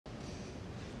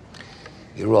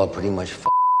You're all pretty much f***.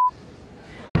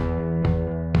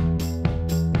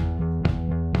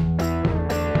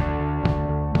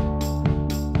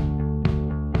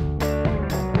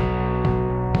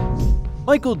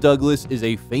 Michael Douglas is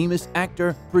a famous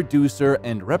actor, producer,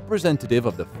 and representative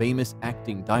of the famous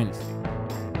acting dynasty.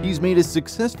 He's made a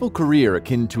successful career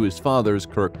akin to his father's,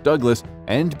 Kirk Douglas,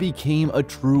 and became a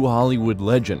true Hollywood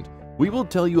legend. We will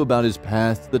tell you about his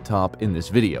path to the top in this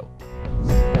video.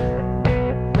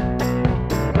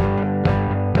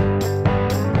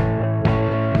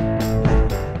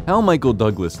 How Michael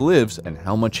Douglas lives and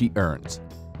how much he earns.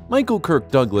 Michael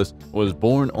Kirk Douglas was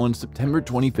born on September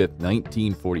 25,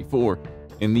 1944,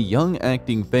 in the young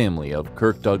acting family of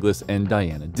Kirk Douglas and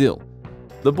Diana Dill.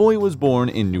 The boy was born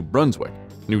in New Brunswick,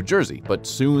 New Jersey, but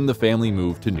soon the family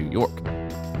moved to New York.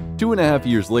 2.5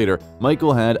 years later,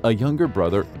 Michael had a younger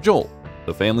brother, Joel.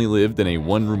 The family lived in a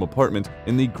one-room apartment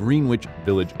in the Greenwich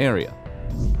Village area.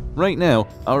 Right now,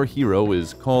 our hero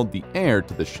is called the heir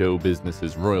to the show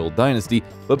business's royal dynasty,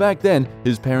 but back then,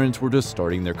 his parents were just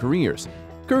starting their careers.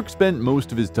 Kirk spent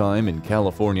most of his time in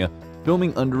California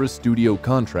filming under a studio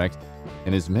contract,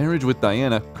 and his marriage with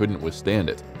Diana couldn't withstand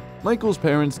it. Michael's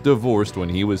parents divorced when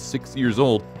he was 6 years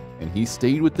old, and he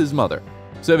stayed with his mother.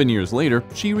 7 years later,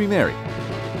 she remarried.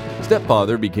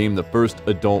 Stepfather became the first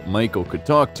adult Michael could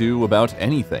talk to about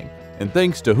anything, and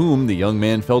thanks to whom the young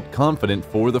man felt confident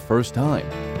for the first time.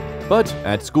 But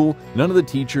at school, none of the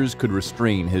teachers could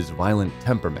restrain his violent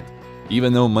temperament.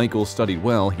 Even though Michael studied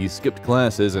well, he skipped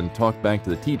classes and talked back to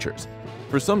the teachers.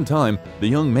 For some time, the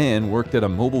young man worked at a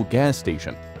mobile gas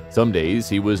station. Some days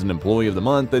he was an employee of the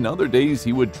month, and other days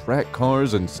he would track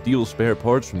cars and steal spare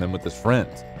parts from them with his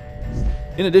friends.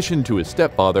 In addition to his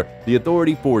stepfather, the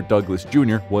authority for Douglas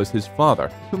Jr. was his father,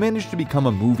 who managed to become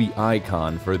a movie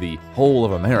icon for the whole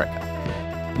of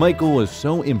America. Michael was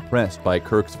so impressed by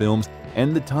Kirk's films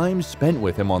and the time spent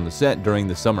with him on the set during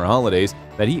the summer holidays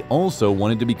that he also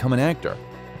wanted to become an actor.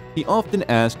 He often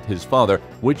asked his father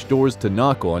which doors to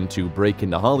knock on to break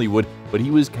into Hollywood, but he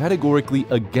was categorically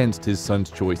against his son's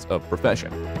choice of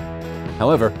profession.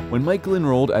 However, when Michael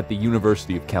enrolled at the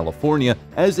University of California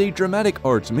as a dramatic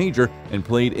arts major and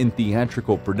played in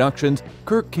theatrical productions,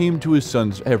 Kirk came to his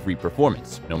son's every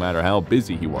performance, no matter how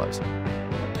busy he was.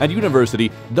 At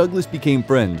university, Douglas became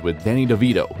friends with Danny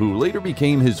DeVito, who later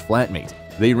became his flatmate.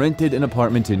 They rented an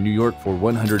apartment in New York for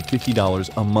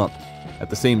 $150 a month.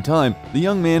 At the same time, the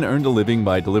young man earned a living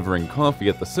by delivering coffee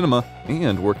at the cinema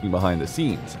and working behind the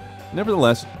scenes.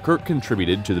 Nevertheless, Kirk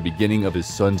contributed to the beginning of his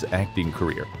son's acting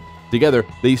career. Together,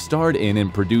 they starred in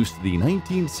and produced the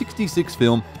 1966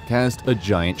 film Cast a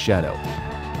Giant Shadow.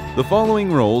 The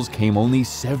following roles came only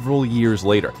several years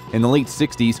later. In the late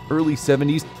 60s, early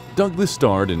 70s, Douglas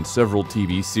starred in several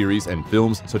TV series and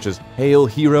films such as Hail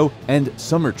Hero and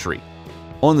Summer Tree.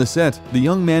 On the set, the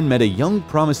young man met a young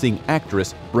promising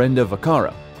actress, Brenda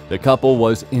Vaccaro. The couple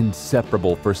was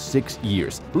inseparable for 6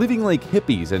 years, living like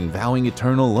hippies and vowing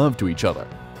eternal love to each other.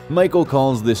 Michael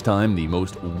calls this time the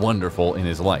most wonderful in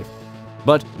his life.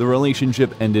 But the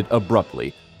relationship ended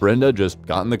abruptly. Brenda just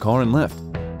got in the car and left.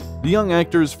 The young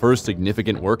actor's first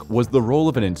significant work was the role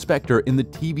of an inspector in the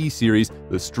TV series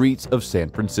The Streets of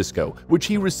San Francisco, which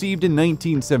he received in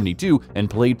 1972 and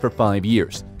played for 5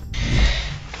 years.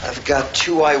 I've got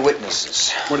 2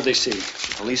 eyewitnesses. What did they see?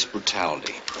 Police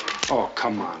brutality. Oh,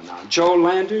 come on now. Joe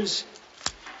Landers?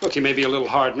 Look, he may be a little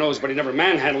hard-nosed, but he never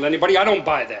manhandled anybody. I don't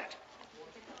buy that.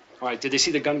 All right, did they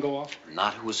see the gun go off?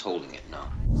 Not who was holding it, no.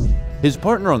 His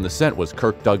partner on the set was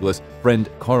Kirk Douglas' friend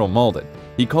Carl Malden.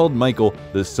 He called Michael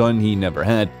the son he never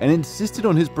had and insisted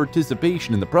on his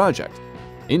participation in the project.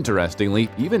 Interestingly,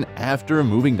 even after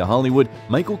moving to Hollywood,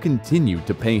 Michael continued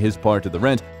to pay his part of the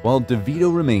rent while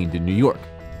DeVito remained in New York.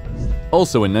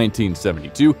 Also in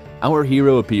 1972, our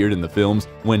hero appeared in the films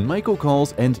When Michael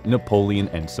Calls and Napoleon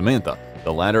and Samantha.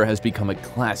 The latter has become a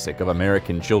classic of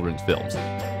American children's films.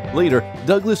 Later,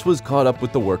 Douglas was caught up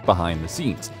with the work behind the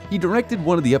scenes. He directed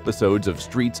one of the episodes of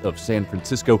Streets of San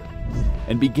Francisco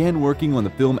and began working on the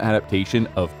film adaptation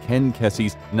of Ken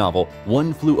Kesey's novel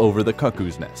One Flew Over the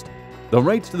Cuckoo's Nest. The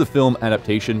rights to the film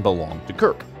adaptation belonged to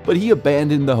Kirk, but he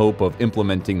abandoned the hope of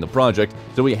implementing the project,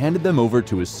 so he handed them over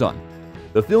to his son.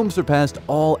 The film surpassed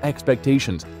all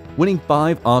expectations, winning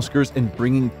 5 Oscars and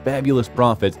bringing fabulous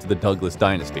profits to the Douglas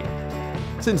dynasty.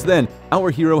 Since then, our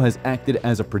hero has acted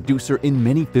as a producer in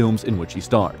many films in which he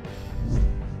starred.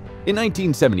 In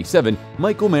 1977,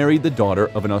 Michael married the daughter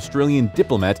of an Australian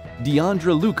diplomat,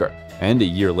 Deandra Luker, and a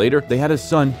year later they had a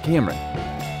son, Cameron.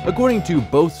 According to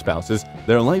both spouses,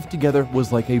 their life together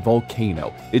was like a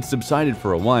volcano. It subsided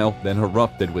for a while, then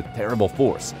erupted with terrible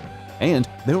force. And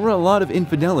there were a lot of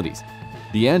infidelities.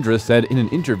 Deandra said in an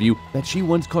interview that she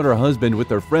once caught her husband with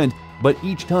her friend, but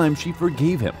each time she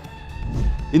forgave him.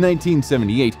 In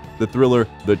 1978, the thriller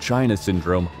The China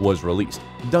Syndrome was released.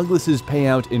 Douglas's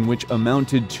payout in which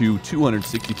amounted to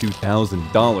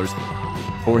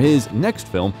 $262,000. For his next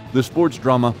film, the sports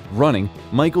drama Running,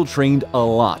 Michael trained a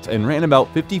lot and ran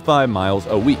about 55 miles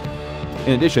a week.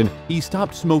 In addition, he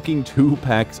stopped smoking 2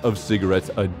 packs of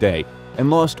cigarettes a day and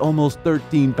lost almost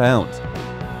 13 pounds.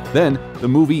 Then, the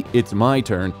movie It's My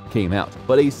Turn came out,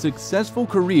 but a successful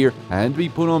career had to be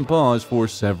put on pause for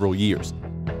several years.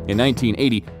 In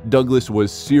 1980, Douglas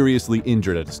was seriously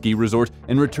injured at a ski resort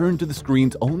and returned to the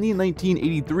screens only in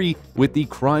 1983 with the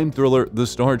crime thriller The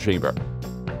Star Chamber.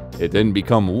 It didn't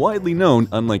become widely known,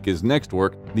 unlike his next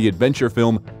work, the adventure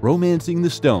film Romancing the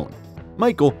Stone.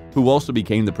 Michael, who also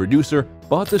became the producer,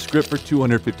 bought the script for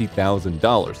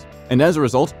 $250,000, and as a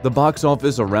result, the box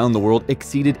office around the world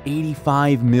exceeded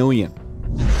 $85 million.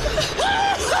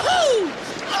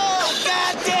 Oh,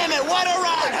 God damn it, what a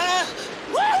ride, huh?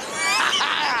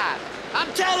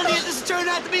 I'm telling you, this has turned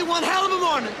out to be one hell of a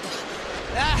morning.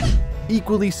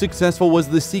 Equally successful was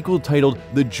the sequel titled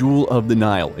The Jewel of the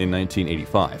Nile in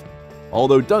 1985,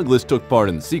 although Douglas took part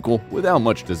in the sequel without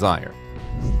much desire.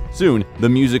 Soon, the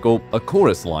musical A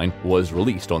Chorus Line was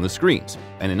released on the screens,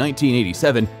 and in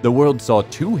 1987, the world saw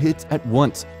 2 hits at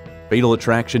once, Fatal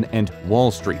Attraction and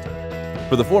Wall Street.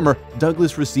 For the former,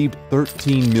 Douglas received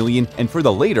 $13 million, and for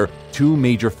the later, 2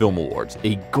 major film awards,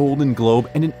 a Golden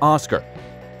Globe and an Oscar.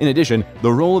 In addition,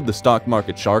 the role of the stock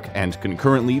market shark and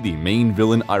concurrently the main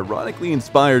villain ironically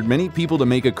inspired many people to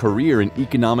make a career in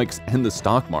economics and the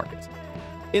stock market.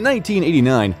 In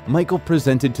 1989, Michael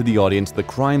presented to the audience the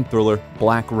crime thriller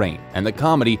Black Rain and the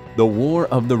comedy The War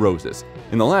of the Roses.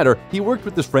 In the latter, he worked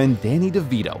with his friend Danny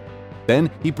DeVito. Then,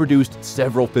 he produced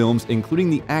several films, including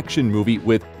the action movie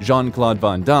with Jean-Claude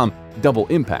Van Damme, Double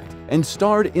Impact, and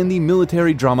starred in the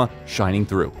military drama Shining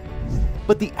Through.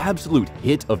 But the absolute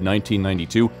hit of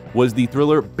 1992 was the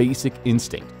thriller Basic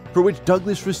Instinct, for which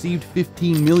Douglas received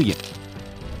 $15 million.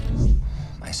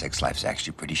 My sex life's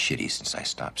actually pretty shitty since I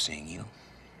stopped seeing you.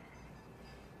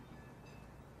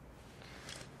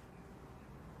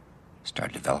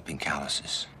 Started developing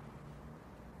calluses.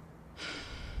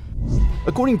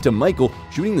 According to Michael,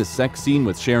 shooting the sex scene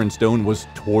with Sharon Stone was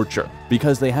torture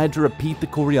because they had to repeat the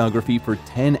choreography for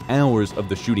 10 hours of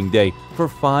the shooting day for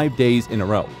 5 days in a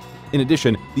row. In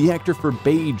addition, the actor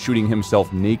forbade shooting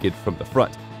himself naked from the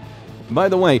front. By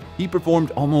the way, he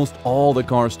performed almost all the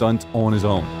car stunts on his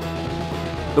own.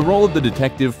 The role of the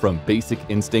detective from Basic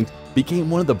Instinct became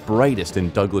one of the brightest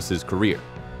in Douglas's career.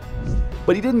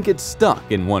 But he didn't get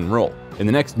stuck in one role. In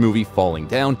the next movie, Falling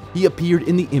Down, he appeared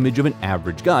in the image of an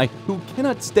average guy who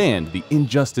cannot stand the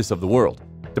injustice of the world.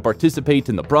 To participate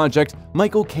in the project,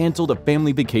 Michael canceled a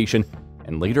family vacation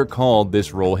and later called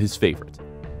this role his favorite.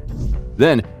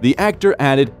 Then, the actor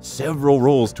added several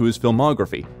roles to his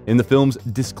filmography in the films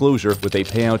Disclosure with a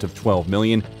payout of $12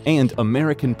 million and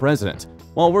American President.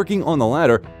 While working on the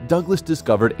latter, Douglas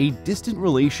discovered a distant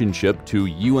relationship to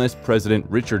U.S. President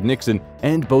Richard Nixon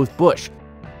and both Bush,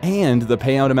 and the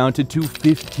payout amounted to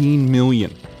 $15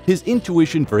 million. His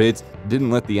intuition for hits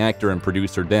didn't let the actor and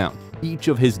producer down. Each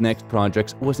of his next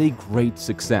projects was a great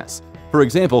success. For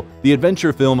example, the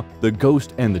adventure film The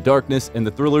Ghost and the Darkness and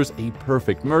the thrillers A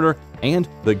Perfect Murder and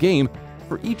The Game,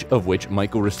 for each of which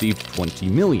Michael received $20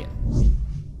 million.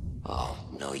 Oh,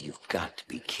 no, you've got to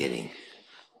be kidding.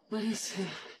 What is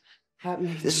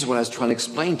happening? This is what I was trying to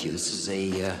explain to you. This is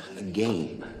a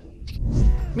game.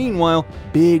 Meanwhile,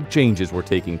 big changes were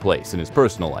taking place in his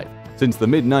personal life. Since the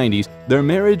mid-90s, their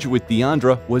marriage with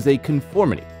Deandra was a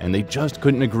conformity, and they just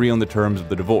couldn't agree on the terms of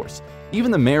the divorce.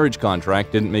 Even the marriage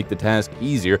contract didn't make the task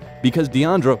easier because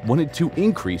Deandra wanted to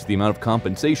increase the amount of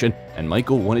compensation and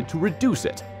Michael wanted to reduce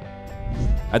it.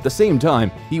 At the same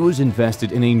time, he was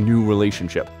invested in a new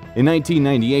relationship. In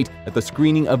 1998, at the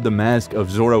screening of The Mask of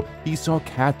Zorro, he saw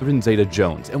Catherine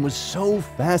Zeta-Jones and was so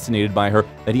fascinated by her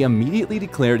that he immediately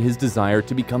declared his desire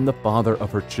to become the father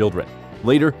of her children.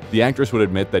 Later, the actress would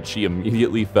admit that she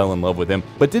immediately fell in love with him,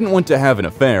 but didn't want to have an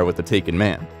affair with the taken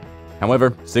man.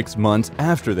 However, 6 months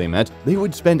after they met, they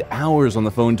would spend hours on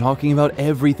the phone talking about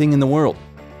everything in the world.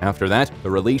 After that,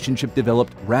 the relationship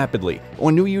developed rapidly.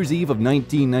 On New Year's Eve of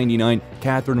 1999,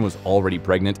 Catherine was already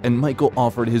pregnant, and Michael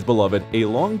offered his beloved a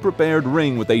long-prepared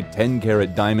ring with a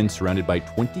 10-carat diamond surrounded by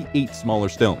 28 smaller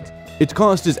stones. Its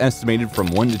cost is estimated from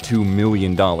 $1 to $2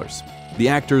 million. The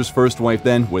actor's first wife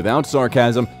then, without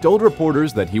sarcasm, told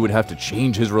reporters that he would have to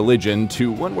change his religion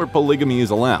to one where polygamy is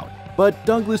allowed. But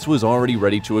Douglas was already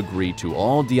ready to agree to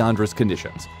all Deandra's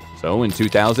conditions. So in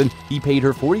 2000, he paid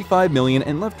her $45 million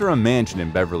and left her a mansion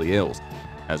in Beverly Hills.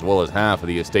 as well as half of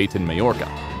the estate in Majorca.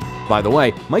 By the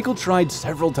way, Michael tried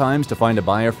several times to find a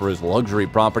buyer for his luxury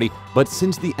property, but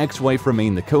since the ex-wife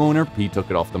remained the co-owner, he took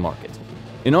it off the market.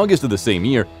 In August of the same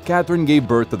year, Catherine gave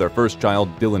birth to their first child,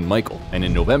 Dylan Michael, and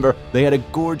in November, they had a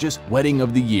gorgeous wedding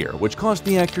of the year, which cost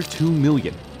the actor $2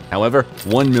 million. However,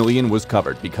 $1 million was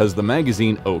covered because the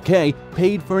magazine OK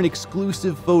paid for an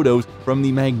exclusive photos from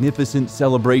the magnificent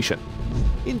celebration.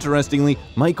 Interestingly,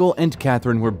 Michael and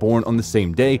Catherine were born on the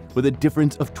same day with a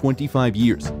difference of 25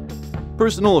 years.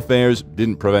 Personal affairs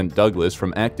didn't prevent Douglas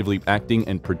from actively acting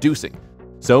and producing.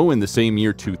 So, in the same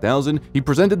year 2000, he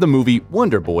presented the movie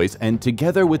Wonder Boys and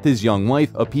together with his young wife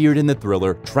appeared in the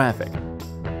thriller Traffic.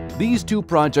 These two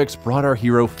projects brought our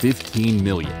hero $15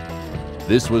 million.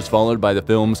 This was followed by the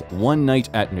films One Night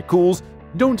at Nicole's,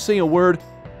 Don't Say a Word,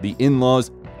 The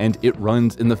In-Laws, and It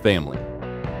Runs in the Family.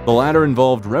 The latter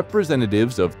involved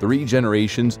representatives of 3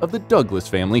 generations of the Douglas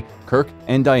family, Kirk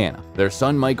and Diana, their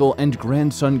son Michael, and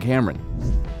grandson Cameron.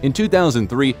 In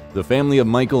 2003, the family of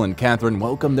Michael and Catherine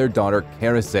welcomed their daughter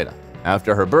Caraceta.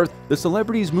 After her birth, the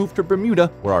celebrities moved to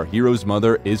Bermuda, where our hero's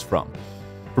mother is from.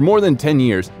 For more than 10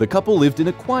 years, the couple lived in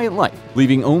a quiet life,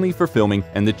 leaving only for filming,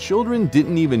 and the children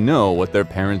didn't even know what their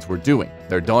parents were doing.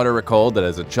 Their daughter recalled that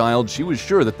as a child, she was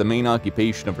sure that the main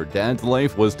occupation of her dad's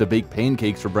life was to bake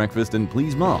pancakes for breakfast and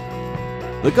please mom.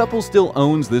 The couple still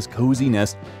owns this cozy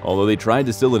nest, although they tried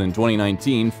to sell it in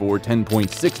 2019 for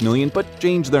 $10.6 million but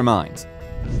changed their minds.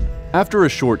 After a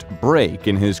short break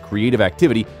in his creative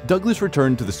activity, Douglas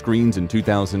returned to the screens in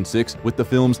 2006 with the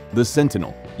films The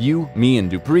Sentinel, You, Me and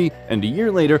Dupree, and a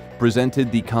year later presented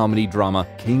the comedy drama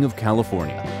King of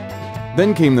California.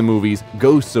 Then came the movies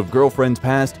Ghosts of Girlfriends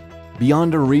Past,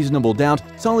 Beyond a Reasonable Doubt,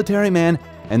 Solitary Man,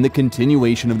 and the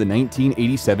continuation of the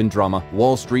 1987 drama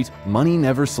Wall Street, Money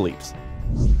Never Sleeps.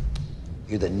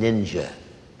 You're the ninja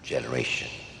generation.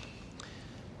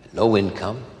 No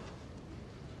income,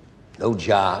 no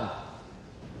job,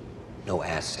 no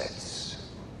assets.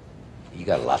 You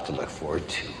got a lot to look forward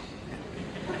to.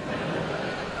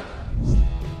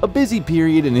 A busy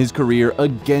period in his career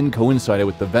again coincided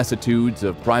with the vicissitudes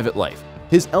of private life.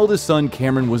 His eldest son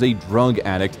Cameron was a drug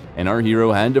addict, and our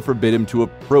hero had to forbid him to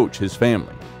approach his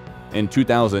family. In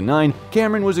 2009,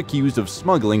 Cameron was accused of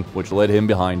smuggling, which led him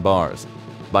behind bars.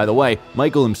 By the way,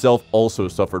 Michael himself also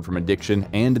suffered from addiction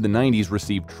and in the 90s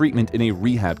received treatment in a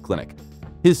rehab clinic.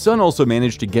 His son also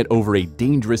managed to get over a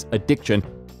dangerous addiction,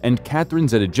 and Catherine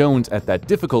Zeta-Jones at that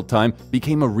difficult time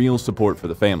became a real support for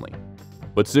the family.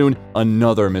 But soon,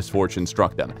 another misfortune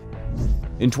struck them.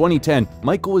 In 2010,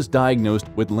 Michael was diagnosed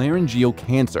with laryngeal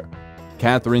cancer.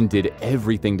 Catherine did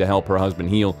everything to help her husband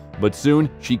heal, but soon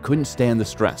she couldn't stand the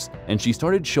stress, and she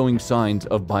started showing signs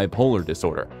of bipolar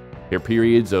disorder. Her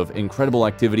periods of incredible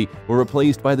activity were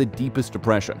replaced by the deepest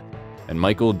depression, and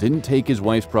Michael didn't take his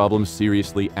wife's problems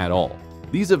seriously at all.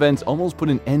 These events almost put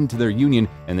an end to their union,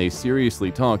 and they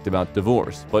seriously talked about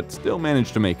divorce, but still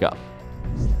managed to make up.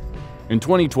 In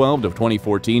 2012 to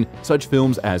 2014, such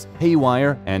films as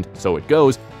Haywire and So It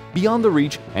Goes, Beyond the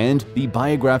Reach, and the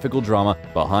biographical drama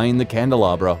Behind the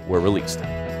Candelabra were released.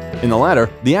 In the latter,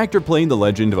 the actor played the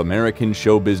legend of American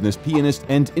show business pianist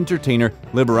and entertainer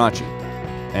Liberace.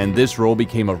 And this role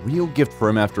became a real gift for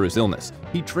him after his illness.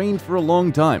 He trained for a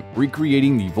long time,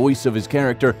 recreating the voice of his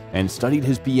character and studied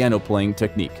his piano playing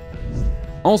technique.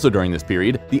 Also during this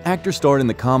period, the actor starred in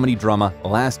the comedy drama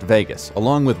Las Vegas,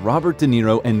 along with Robert De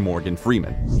Niro and Morgan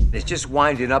Freeman. It's just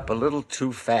winding up a little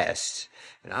too fast,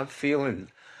 and I'm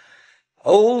feeling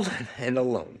old and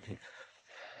alone.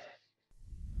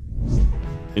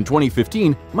 In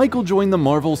 2015, Michael joined the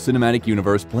Marvel Cinematic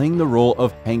Universe playing the role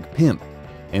of Hank Pym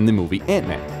in the movie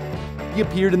Ant-Man. He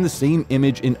appeared in the same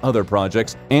image in other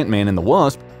projects, Ant-Man and the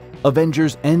Wasp,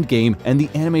 Avengers Endgame, and the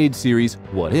animated series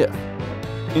What If.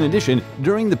 In addition,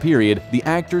 during the period, the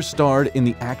actor starred in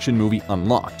the action movie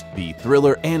Unlocked, the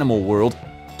thriller Animal World,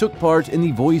 took part in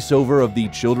the voiceover of the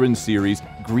children's series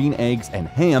Green Eggs and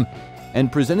Ham,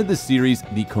 and presented the series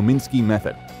The Kominsky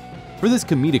Method. For this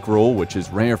comedic role, which is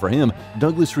rare for him,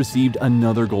 Douglas received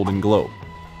another Golden Globe.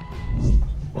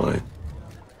 Why?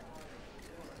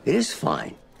 It is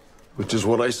fine. Which is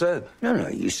what I said. No,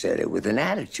 you said it with an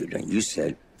attitude, and you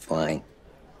said fine.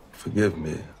 Forgive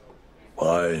me.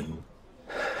 Fine.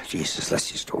 Jesus,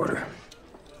 let's just order.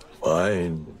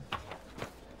 Fine.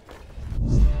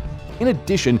 In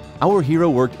addition, our hero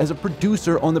worked as a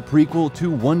producer on the prequel to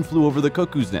One Flew Over the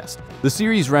Cuckoo's Nest. The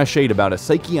series rashade about a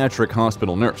psychiatric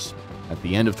hospital nurse. At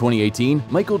the end of 2018,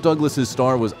 Michael Douglas's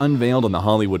star was unveiled on the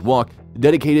Hollywood Walk,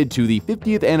 dedicated to the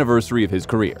 50th anniversary of his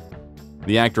career.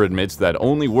 The actor admits that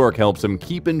only work helps him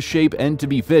keep in shape and to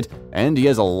be fit, and he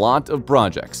has a lot of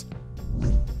projects.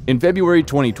 In February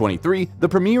 2023, the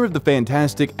premiere of the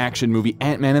fantastic action movie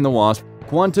Ant-Man and the Wasp: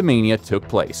 Quantumania took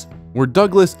place, where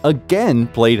Douglas again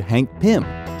played Hank Pym.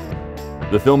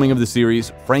 The filming of the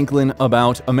series, Franklin,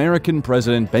 about American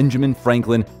President Benjamin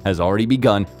Franklin, has already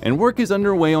begun, and work is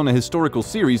underway on a historical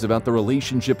series about the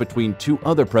relationship between two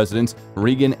other presidents,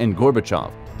 Reagan and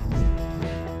Gorbachev.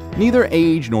 Neither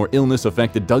age nor illness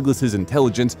affected Douglas's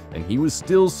intelligence, and he was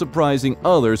still surprising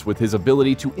others with his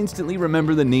ability to instantly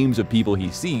remember the names of people he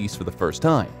sees for the first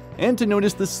time, and to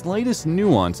notice the slightest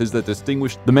nuances that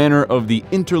distinguish the manner of the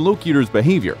interlocutor's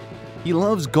behavior. He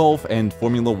loves golf and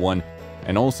Formula One,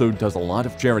 and also does a lot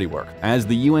of charity work. As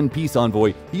the UN peace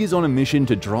envoy, he is on a mission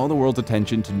to draw the world's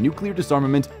attention to nuclear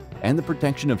disarmament and the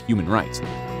protection of human rights.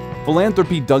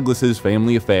 Philanthropy Douglas's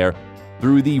family affair.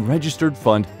 Through the registered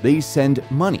fund, they send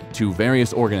money to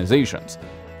various organizations.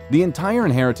 The entire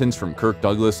inheritance from Kirk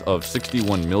Douglas of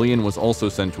 $61 million was also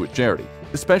sent to a charity,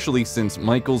 especially since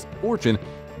Michael's fortune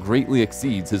greatly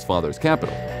exceeds his father's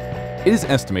capital. It is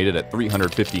estimated at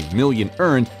 $350 million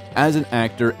earned as an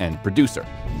actor and producer.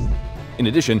 In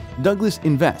addition, Douglas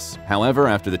invests. However,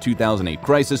 after the 2008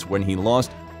 crisis, when he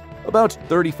lost about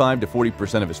 35 to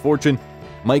 40% of his fortune,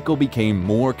 Michael became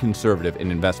more conservative in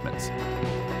investments.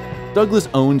 Douglas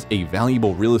owns a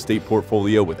valuable real estate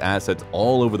portfolio with assets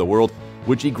all over the world,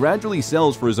 which he gradually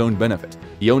sells for his own benefit.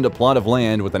 He owned a plot of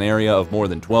land with an area of more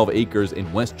than 12 acres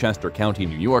in Westchester County,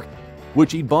 New York,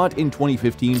 which he bought in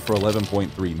 2015 for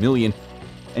 $11.3 million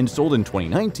and sold in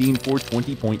 2019 for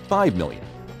 $20.5 million.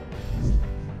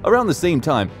 Around the same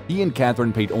time, he and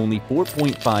Catherine paid only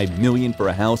 $4.5 million for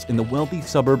a house in the wealthy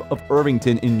suburb of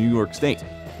Irvington in New York State.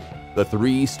 The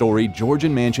 3-story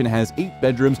Georgian mansion has 8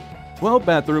 bedrooms, 12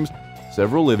 bathrooms,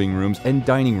 several living rooms and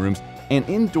dining rooms, an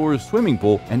indoor swimming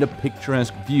pool, and a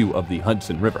picturesque view of the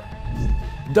Hudson River.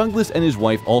 Douglas and his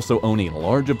wife also own a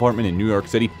large apartment in New York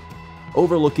City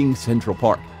overlooking Central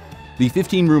Park. The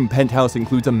 15-room penthouse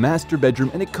includes a master bedroom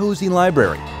and a cozy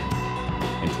library.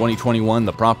 In 2021,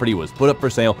 the property was put up for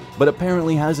sale, but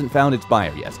apparently hasn't found its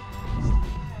buyer yet.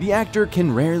 The actor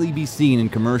can rarely be seen in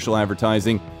commercial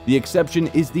advertising. The exception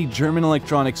is the German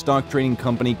electronic stock trading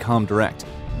company Comdirect.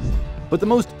 But the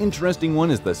most interesting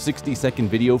one is the 60-second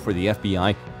video for the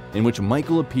FBI, in which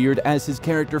Michael appeared as his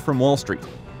character from Wall Street.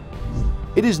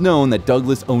 It is known that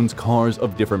Douglas owns cars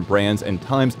of different brands and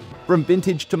times, from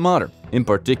vintage to modern, in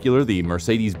particular the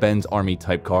Mercedes-Benz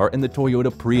Army-type car and the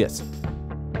Toyota Prius.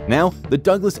 Now, the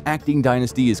Douglas acting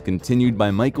dynasty is continued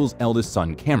by Michael's eldest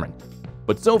son, Cameron.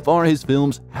 But so far, his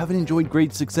films haven't enjoyed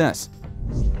great success.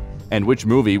 And which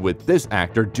movie with this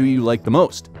actor do you like the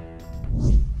most?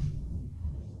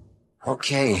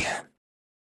 Okay.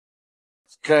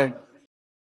 Okay.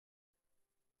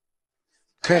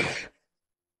 Okay.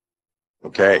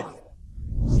 Okay.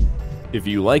 If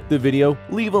you liked the video,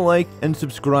 leave a like and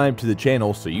subscribe to the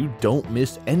channel so you don't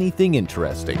miss anything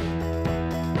interesting.